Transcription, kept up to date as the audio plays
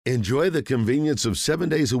Enjoy the convenience of 7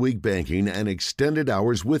 days a week banking and extended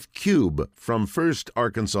hours with Cube from First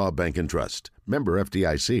Arkansas Bank and Trust. Member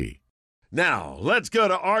FDIC. Now, let's go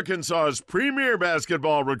to Arkansas's premier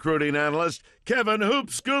basketball recruiting analyst, Kevin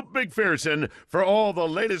Hoopscoop Mcpherson, for all the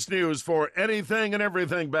latest news for anything and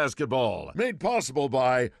everything basketball. Made possible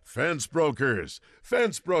by Fence Brokers.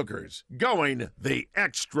 Fence Brokers, going the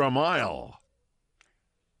extra mile.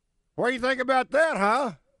 What do you think about that,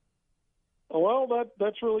 huh? Well,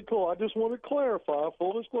 that's really cool. I just want to clarify,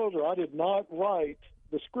 full disclosure, I did not write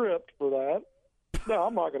the script for that. No,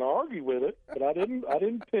 I'm not going to argue with it, but I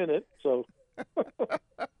didn't pin it, so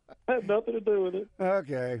had nothing to do with it.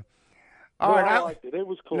 Okay. All right, I liked it. It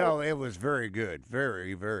was cool. No, it was very good.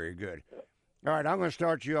 Very, very good. All right, I'm going to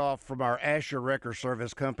start you off from our Asher Record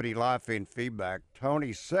Service Company live feed feedback.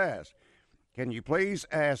 Tony says, can you please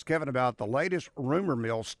ask Kevin about the latest rumor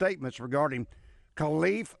mill statements regarding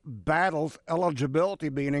Khalif Battle's eligibility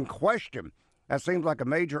being in question? That seems like a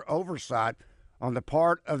major oversight on the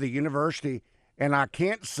part of the university, and I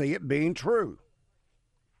can't see it being true.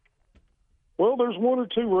 Well, there's one or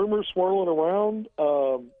two rumors swirling around.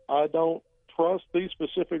 I don't trust these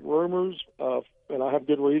specific rumors, and I have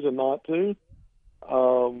good reason not to.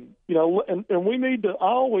 And we need to.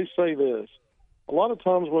 I always say this: a lot of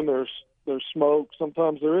times when there's smoke,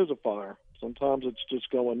 sometimes there is a fire. Sometimes it's just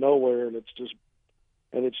going nowhere, and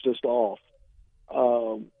it's just off.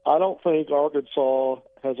 I don't think Arkansas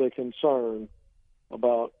has a concern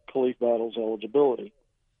about Khalif Battle's eligibility.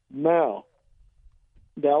 Now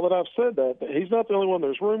that I've said that, he's not the only one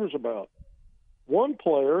there's rumors about. One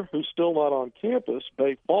player who's still not on campus,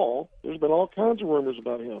 Bay Fall, there's been all kinds of rumors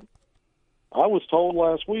about him. I was told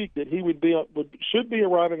last week that he should be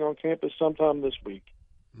arriving on campus sometime this week.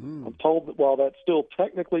 I'm told that while that's still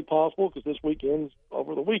technically possible, because this week ends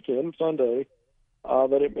over the weekend, Sunday,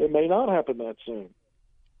 that it may not happen that soon.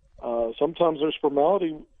 Sometimes there's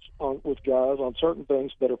formality with guys on certain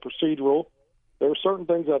things that are procedural. There are certain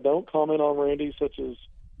things I don't comment on, Randy, such as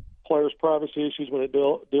players' privacy issues when it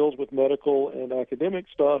deals with medical and academic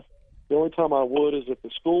stuff. The only time I would is if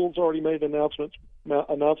the school's already made an announcement,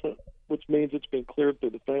 which means it's been cleared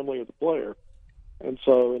through the family of the player. And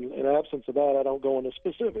so in absence of that, I don't go into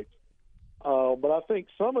specifics. But I think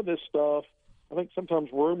some of this stuff, I think sometimes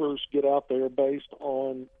rumors get out there based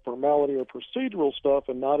on formality or procedural stuff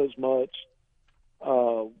and not as much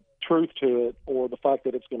truth to it or the fact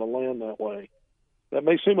that it's going to land that way. That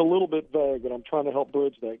may seem a little bit vague, but I'm trying to help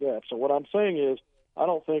bridge that gap. So what I'm saying is I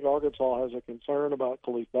don't think Arkansas has a concern about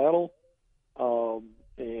Khalif Battle,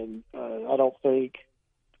 and I don't think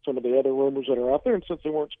some of the other rumors that are out there, and since they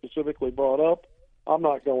weren't specifically brought up, I'm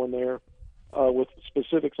not going there with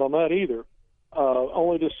specifics on that either.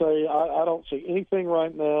 Only to say I don't see anything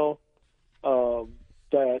right now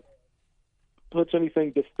that puts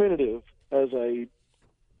anything definitive as a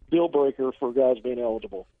deal breaker for guys being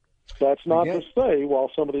eligible. That's not to say, while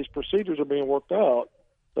some of these procedures are being worked out,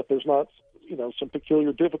 that there's not, some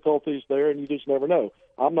peculiar difficulties there, and you just never know.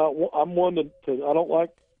 I'm one to I don't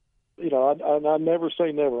like, I never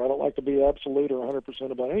say never. I don't like to be absolute or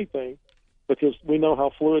 100% about anything, because we know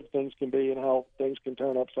how fluid things can be and how things can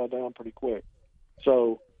turn upside down pretty quick.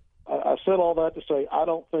 So I said all that to say I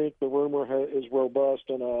don't think the rumor is robust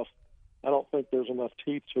enough. I don't think there's enough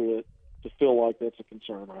teeth to it to feel like that's a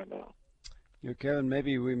concern right now. Kevin,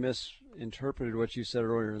 maybe we misinterpreted what you said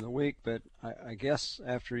earlier in the week, but I guess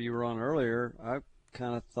after you were on earlier, I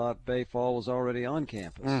kind of thought Bay Fall was already on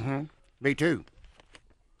campus. Mm-hmm. Me too.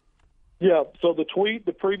 Yeah, so the tweet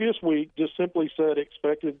the previous week just simply said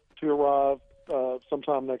expected to arrive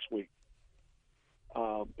sometime next week.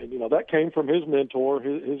 And, that came from his mentor,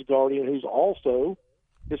 his guardian, who's also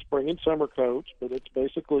his spring and summer coach, but it's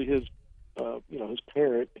basically his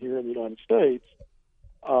parent here in the United States.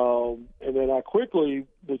 And then I quickly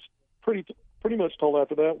was pretty much told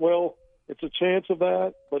after that, well, it's a chance of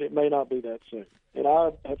that, but it may not be that soon. And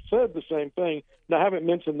I have said the same thing. Now, I haven't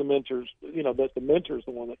mentioned the mentors, that the mentor's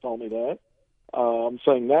the one that told me that. I'm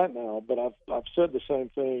saying that now, but I've said the same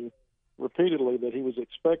thing repeatedly, that he was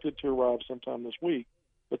expected to arrive sometime this week.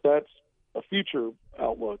 But that's a future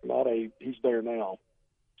outlook, not a he's there now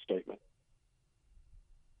statement.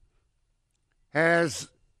 Has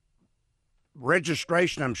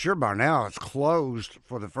registration, I'm sure by now, it's closed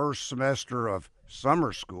for the first semester of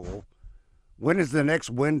summer school. When is the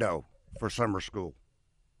next window for summer school?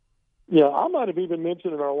 Yeah, I might have even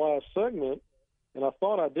mentioned in our last segment, and I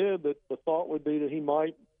thought I did, that the thought would be that he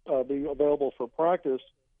might be available for practice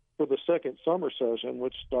for the second summer session,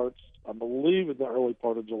 which starts, I believe, in the early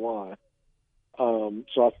part of July. So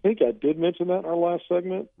I think I did mention that in our last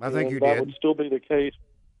segment. I think you that did. Would still be the case.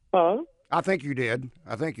 Huh? I think you did.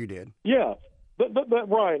 Yeah, but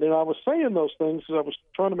right. And I was saying those things because I was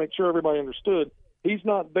trying to make sure everybody understood. He's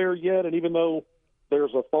not there yet, and even though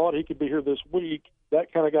there's a thought he could be here this week,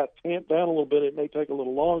 that kind of got tamped down a little bit. It may take a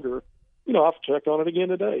little longer. I've checked on it again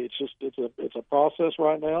today. It's a process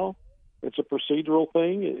right now. It's a procedural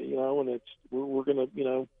thing, and we're going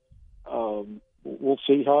to, we'll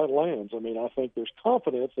see how it lands. I mean, I think there's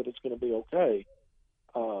confidence that it's going to be okay.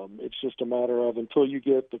 It's just a matter of until you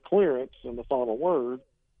get the clearance and the final word,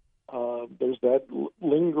 there's that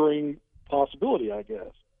lingering possibility, I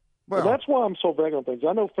guess. Well, and that's why I'm so vague on things.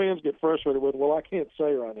 I know fans get frustrated with, well, I can't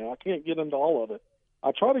say right now. I can't get into all of it.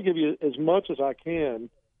 I try to give you as much as I can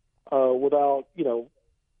without,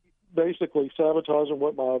 basically sabotaging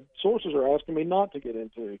what my sources are asking me not to get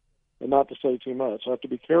into and not to say too much. I have to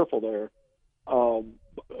be careful there.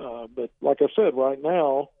 But like I said, right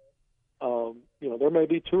now, there may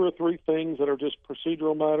be 2 or 3 things that are just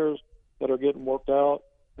procedural matters that are getting worked out,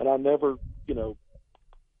 and I never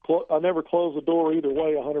close the door either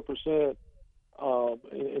way 100%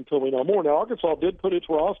 until we know more. Now, Arkansas did put its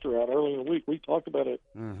roster out early in the week. We talked about it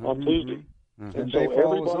on Tuesday. Mm-hmm. And so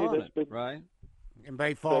everybody that's been right? And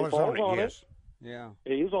Bayfall is on it, yes. Yeah.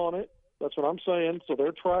 He's on it. That's what I'm saying. So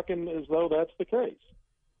they're tracking as though that's the case.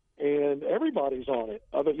 And everybody's on it.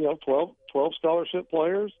 12 scholarship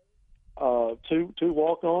players, 2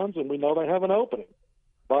 walk-ons, and we know they have an opening.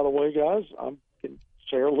 By the way, guys, I can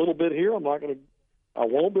share a little bit here. I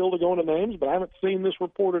won't be able to go into names, but I haven't seen this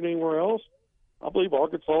reported anywhere else. I believe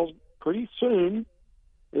Arkansas pretty soon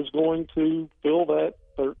is going to fill that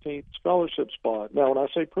 13th scholarship spot. Now, when I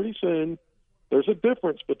say pretty soon, there's a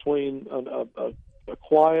difference between a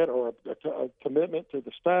quiet or a commitment to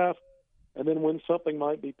the staff and then when something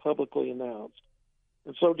might be publicly announced.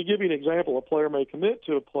 And so to give you an example, a player may commit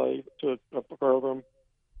to a program,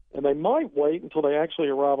 and they might wait until they actually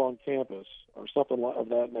arrive on campus or something of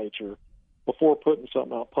that nature before putting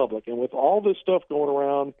something out public. And with all this stuff going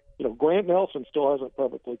around, Grant Nelson still hasn't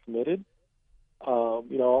publicly committed,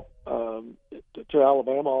 to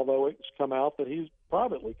Alabama, although it's come out that he's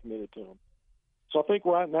privately committed to him. So I think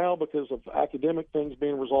right now, because of academic things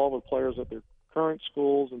being resolved with players at their current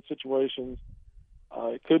schools and situations,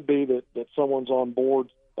 it could be that someone's on board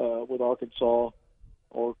with Arkansas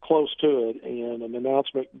or close to it, and an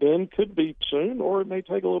announcement then could be soon, or it may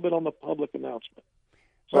take a little bit on the public announcement.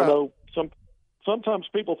 So I know sometimes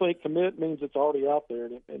people think commit means it's already out there,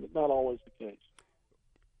 and it's not always the case.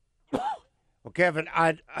 Well, Kevin,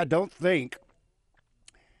 I don't think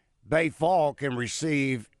Bayfall can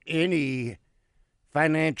receive any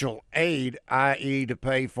financial aid, i.e. to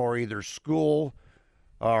pay for either school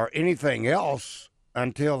or anything else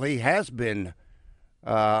until he has been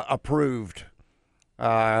approved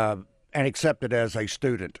and accepted as a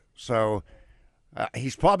student. So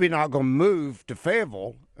he's probably not going to move to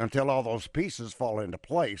Fayetteville until all those pieces fall into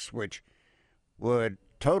place, which would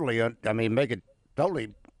totally, make it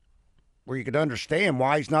totally where you could understand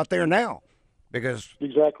why he's not there now, because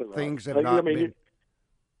exactly right. Things have not been.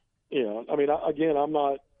 Again, I'm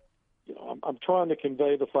not. I'm trying to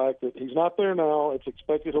convey the fact that he's not there now. It's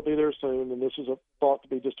expected he'll be there soon, and this is thought to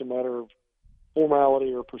be just a matter of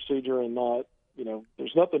formality or procedure, and not.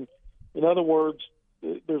 There's nothing. In other words,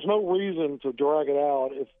 there's no reason to drag it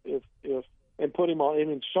out if and put him on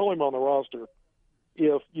and show him on the roster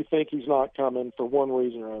if you think he's not coming for one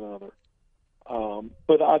reason or another.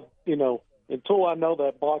 But until I know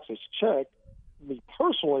that box is checked, me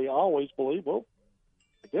personally, I always believe, well,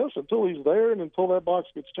 I guess until he's there and until that box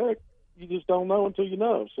gets checked, you just don't know until you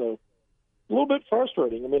know. So a little bit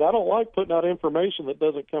frustrating. I don't like putting out information that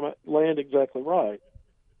doesn't land exactly right.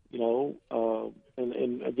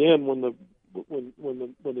 And again, when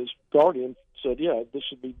his guardian said, yeah, this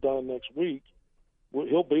should be done next week,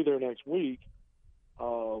 he'll be there next week.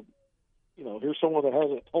 Here's someone that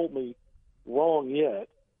hasn't told me wrong yet,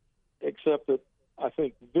 except that I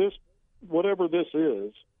think this, whatever this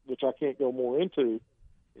is, which I can't go more into,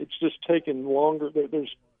 it's just taken longer.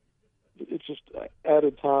 It's just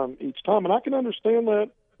added time each time, and I can understand that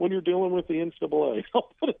when you're dealing with the NCAA. I'll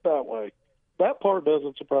put it that way. That part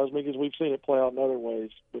doesn't surprise me because we've seen it play out in other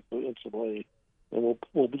ways with the NCAA, and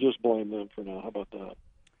we'll just blame them for now. How about that?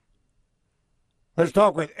 Let's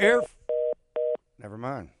talk with Air. Never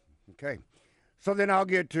mind. Okay. So then I'll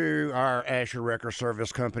get to our Asher Wrecker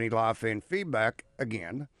Service Company live fan feedback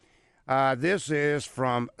again. This is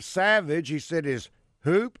from Savage. He said, is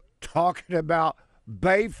Hoop talking about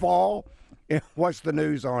Bayfall? What's the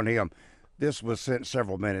news on him? This was sent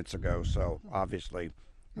several minutes ago, so obviously.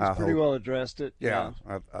 He's pretty well addressed it. Yeah.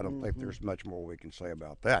 I don't think there's much more we can say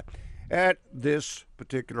about that. at this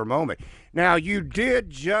particular moment. Now, you did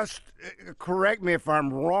just, correct me if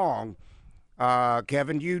I'm wrong,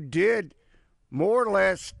 Kevin, you did more or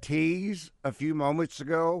less tease a few moments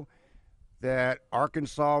ago that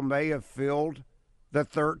Arkansas may have filled the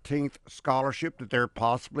 13th scholarship, that there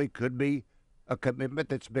possibly could be a commitment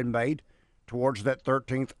that's been made towards that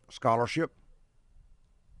 13th scholarship?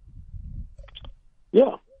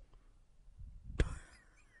 Yeah.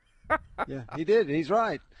 Yeah, he did. He's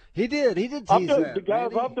right. He did. He did I've tease done, that. the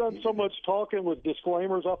guys, man. I've done so much talking with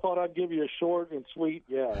disclaimers. I thought I'd give you a short and sweet.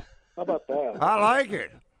 Yeah. How about that? I like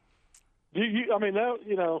it. I mean,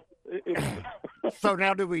 that, it's, So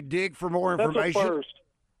now do we dig for more that's information? a first.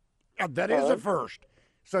 That is a first.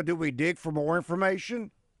 So do we dig for more information?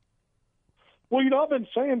 Well, I've been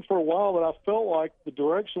saying for a while that I felt like the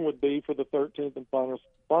direction would be for the 13th and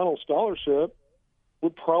final scholarship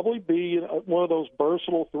would probably be one of those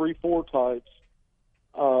versatile 3-4 types.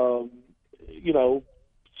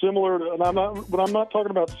 Similar to, and I'm not talking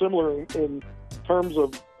about similar in terms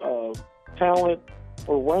of talent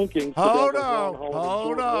or rankings. Hold on.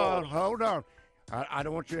 I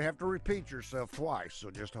don't want you to have to repeat yourself twice, so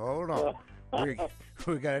just hold on.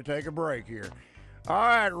 We got to take a break here. All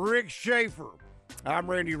right, Rick Schaefer. I'm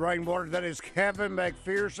Randy Rainwater. That is Kevin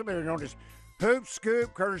McPherson, better known as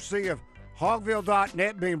Hoopscoop, courtesy of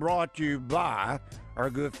Hogville.net, being brought to you by our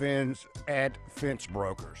good friends at Fence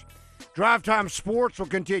Brokers. Drive Time Sports will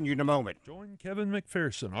continue in a moment. Join Kevin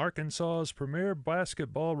McPherson, Arkansas's premier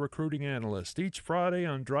basketball recruiting analyst, each Friday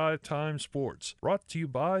on Drive Time Sports. Brought to you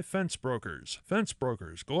by Fence Brokers. Fence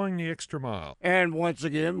Brokers, going the extra mile. And once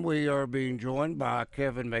again, we are being joined by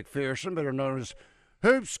Kevin McPherson, better known as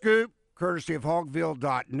Hoopscoop, courtesy of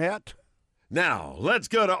Hogville.net. Now, let's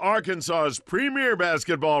go to Arkansas's premier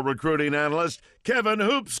basketball recruiting analyst, Kevin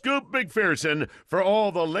Hoopscoop Mcpherson, for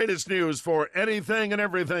all the latest news for anything and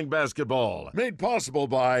everything basketball. Made possible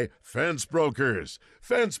by Fence Brokers.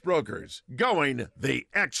 Fence Brokers, going the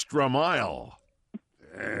extra mile.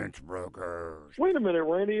 Fence Brokers. Wait a minute,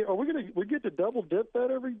 Randy. Are we get to double dip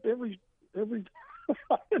that every?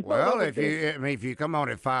 Well, if you come on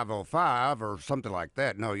at 5:05 or something like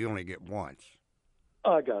that, no, you only get once.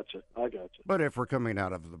 I got you. But if we're coming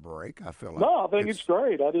out of the break, I feel like No, I think it's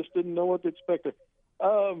great. I just didn't know what to expect.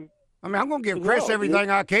 I'm going to give Chris everything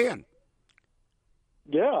I can.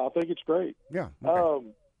 Yeah, I think it's great. Yeah. Okay.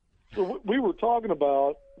 So we were talking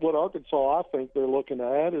about what Arkansas, I think they're looking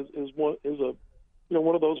at is one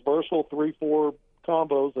of those versatile 3-4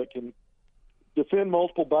 combos that can defend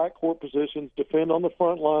multiple backcourt positions, defend on the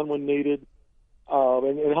front line when needed,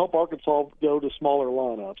 and help Arkansas go to smaller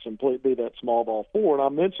lineups and be that small ball four. And I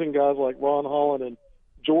mentioned guys like Ron Holland and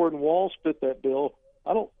Jordan Walsh fit that bill.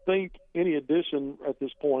 I don't think any addition at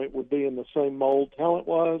this point would be in the same mold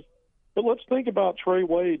talent-wise. But let's think about Trey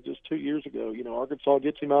Wade just 2 years ago. Arkansas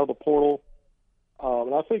gets him out of the portal.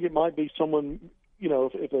 And I think it might be someone,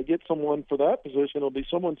 if they get someone for that position, it'll be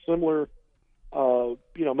someone similar,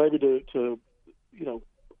 maybe to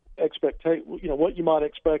what you might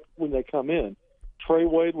expect when they come in. Trey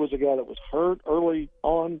Wade was a guy that was hurt early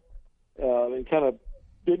on and kind of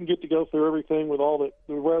didn't get to go through everything with all the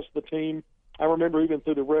rest of the team. I remember even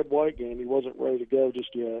through the red-white game, he wasn't ready to go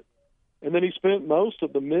just yet. And then he spent most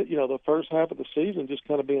of the first half of the season just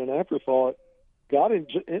kind of being an afterthought. He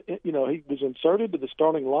was inserted to the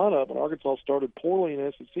starting lineup, and Arkansas started poorly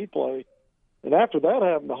in SEC play. And after that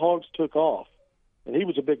happened, the Hogs took off, and he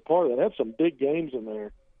was a big part of that. Had some big games in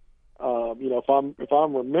there. If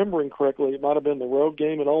I'm remembering correctly, it might have been the road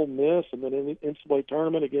game at Ole Miss, and then in the NCAA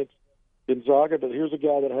tournament against Gonzaga. But here's a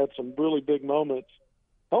guy that had some really big moments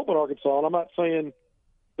helping Arkansas. And I'm not saying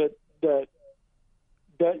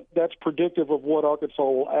that's predictive of what Arkansas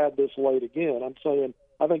will add this late again. I'm saying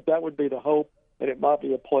I think that would be the hope, and it might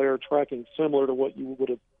be a player tracking similar to what you would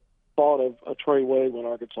have thought of a Trey Wade when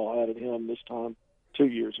Arkansas added him this time 2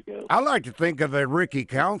 years ago. I like to think of a Ricky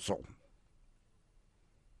Council.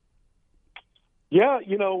 Yeah,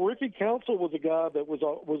 Ricky Council was a guy that was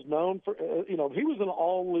known for, he was an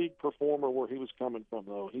all-league performer where he was coming from,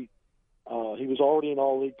 though. He was already an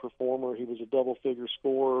all-league performer. He was a double-figure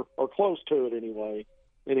scorer, or close to it anyway,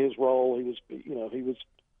 in his role. He was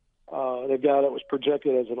a guy that was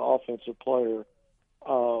projected as an offensive player.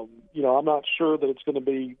 I'm not sure that it's going to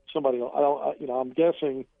be somebody. I'm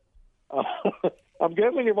guessing. I'm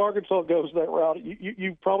guessing if Arkansas goes that route,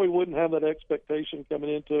 you probably wouldn't have that expectation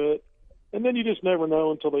coming into it. And then you just never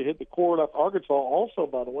know until they hit the court. Arkansas also,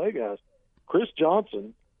 by the way, guys, Chris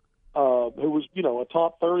Johnson, who was, a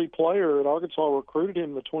top 30 player at Arkansas, recruited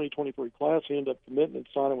him in the 2023 class. He ended up committing and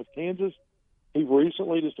signing with Kansas. He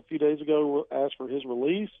recently, just a few days ago, asked for his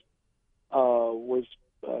release. Was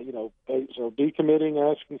so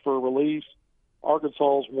decommitting, asking for a release.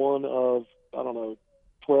 Arkansas is one of,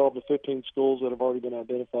 12 to 15 schools that have already been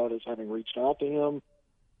identified as having reached out to him.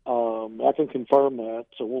 I can confirm that.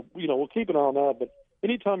 So we'll keep an eye on that. But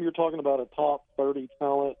anytime you're talking about a top 30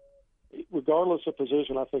 talent, regardless of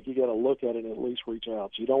position, I think you got to look at it and at least reach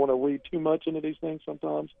out. So you don't want to read too much into these things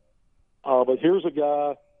sometimes. But here's a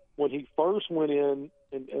guy, when he first went in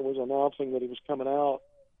and was announcing that he was coming out,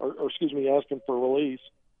 asking for a release,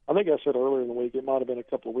 I think I said earlier in the week, it might have been a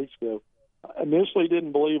couple of weeks ago, I initially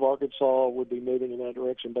didn't believe Arkansas would be moving in that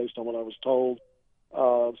direction based on what I was told.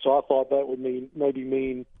 So I thought that would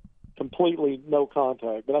mean completely no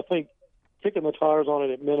contact. But I think kicking the tires on it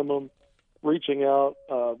at minimum, reaching out,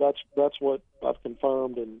 that's what I've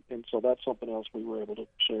confirmed, and so that's something else we were able to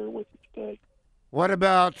share with you today. What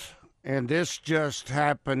about, and this just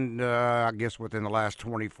happened, I guess, within the last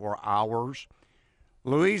 24 hours,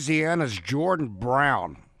 Louisiana's Jordan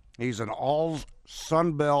Brown. He's an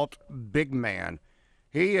all-Sun Belt big man.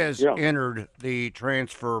 He has entered the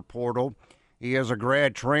transfer portal. He is a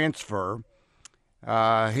grad transfer.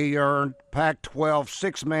 He earned Pac-12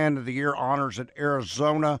 Sixth Man of the Year honors at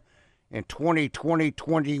Arizona in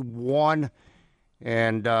 2020-21,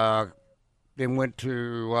 and then went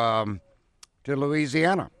to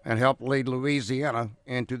Louisiana and helped lead Louisiana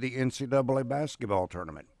into the NCAA basketball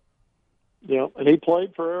tournament. Yeah, and he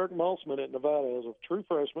played for Eric Musselman at Nevada as a true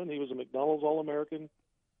freshman. He was a McDonald's All-American,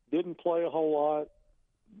 didn't play a whole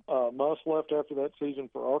lot. Muss left after that season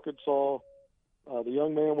for Arkansas. The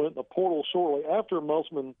young man went in the portal shortly after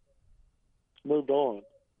Musselman moved on.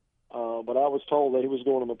 But I was told that he was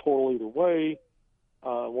going in the portal either way.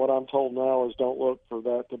 What I'm told now is don't look for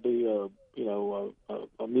that to be a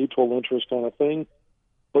mutual interest kind of thing.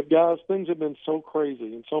 But guys, things have been so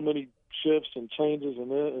crazy and so many shifts and changes,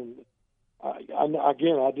 and I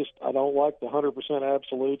don't like the 100%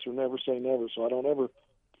 absolutes or never say never. So I don't ever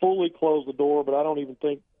fully close the door, but I don't even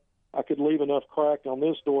think I could leave enough crack on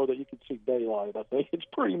this door that you could see daylight. I think it's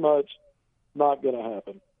pretty much not going to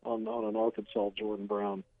happen on an Arkansas Jordan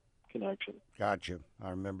Brown connection. Gotcha. I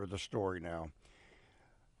remember the story now.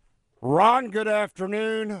 Ron, good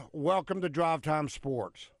afternoon. Welcome to Drive Time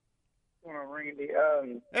Sports. Randy.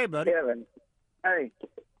 Hey, buddy. Kevin. Hey,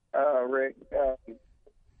 Rick.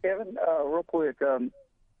 Kevin, real quick.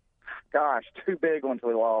 Gosh, two big ones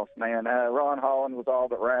we lost, man. Ron Holland was all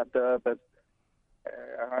but wrapped up at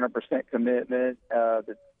 100% commitment.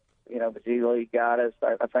 The G League got us.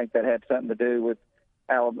 I think that had something to do with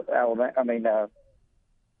Alabama.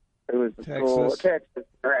 It was the school, Texas,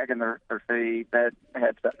 dragging their feet. That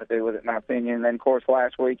had something to do with it, in my opinion. And then, of course,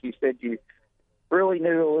 last week you said you really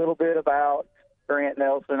knew a little bit about Grant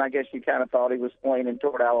Nelson. I guess you kind of thought he was leaning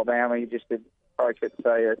toward Alabama. You just probably couldn't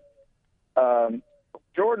say it.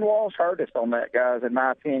 Jordan Walsh hurt us on that, guys, in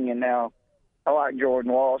my opinion. Now, I like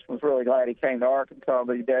Jordan Walsh. Was really glad he came to Arkansas,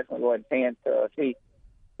 but he definitely wasn't handcuffed. He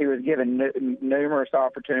was given numerous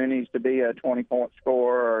opportunities to be a 20-point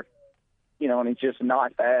scorer, and he's just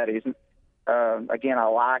not that. Again, I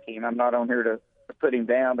like him. I'm not on here to put him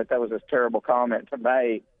down, but that was a terrible comment to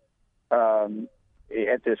make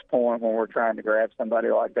at this point when we're trying to grab somebody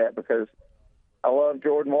like that, because I love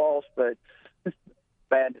Jordan Walsh, but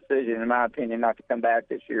bad decision, in my opinion, not to come back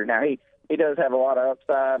this year. Now, he does have a lot of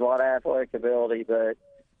upside, a lot of athletic ability, but,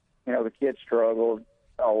 the kid struggled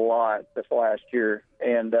a lot this last year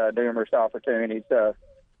and numerous opportunities. Devo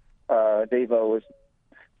was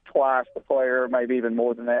twice the player, maybe even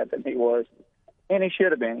more than that, than he was, and he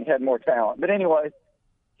should have been. He had more talent. But anyway,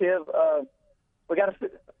 Kev,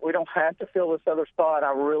 we don't have to fill this other spot.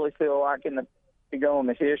 I really feel like to go in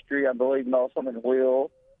the history, I believe Musselman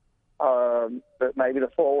will. But maybe the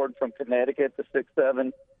forward from Connecticut, the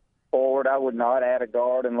 6'7" forward, I would not add a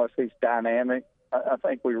guard unless he's dynamic. I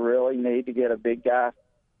think we really need to get a big guy,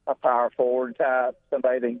 a power forward type,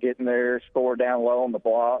 somebody that can get in there, score down low on the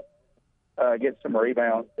block, get some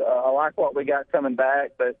rebounds. I like what we got coming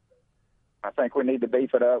back, but I think we need to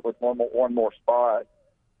beef it up with one more spot.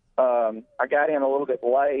 I got in a little bit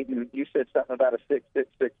late, and you said something about a 6'6",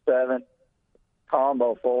 6'7"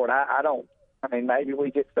 combo forward. Maybe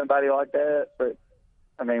we get somebody like that, but,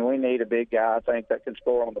 we need a big guy, I think, that can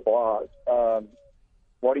score on the block.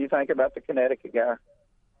 What do you think about the Connecticut guy?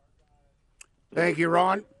 Thank you,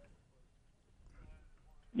 Ron.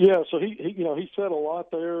 Yeah, so he said a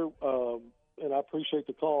lot there, and I appreciate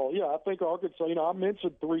the call. Yeah, I think Arkansas, I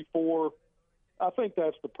mentioned 3-4. I think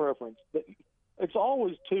that's the preference. It's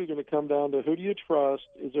always, too, going to come down to who do you trust?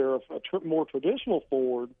 Is there a more traditional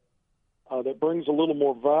forward that brings a little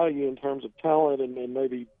more value in terms of talent and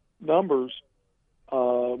maybe numbers,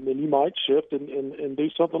 then you might shift and do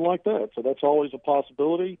something like that. So that's always a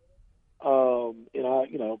possibility.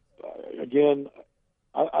 Again,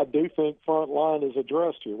 I do think front line is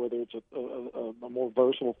addressed here, whether it's a more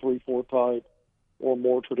versatile 3-4 type or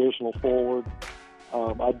more traditional forward.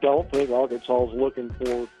 I don't think Arkansas is looking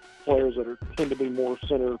for players that tend to be more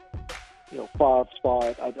center, 5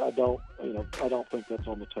 spot. I don't think that's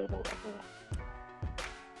on the table right now.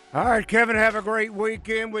 All right, Kevin, have a great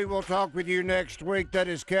weekend. We will talk with you next week. That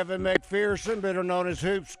is Kevin Mcpherson, better known as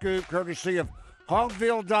Hoopscoop, courtesy of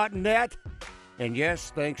Hogville.net. And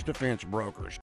yes, thanks to Fence Brokers.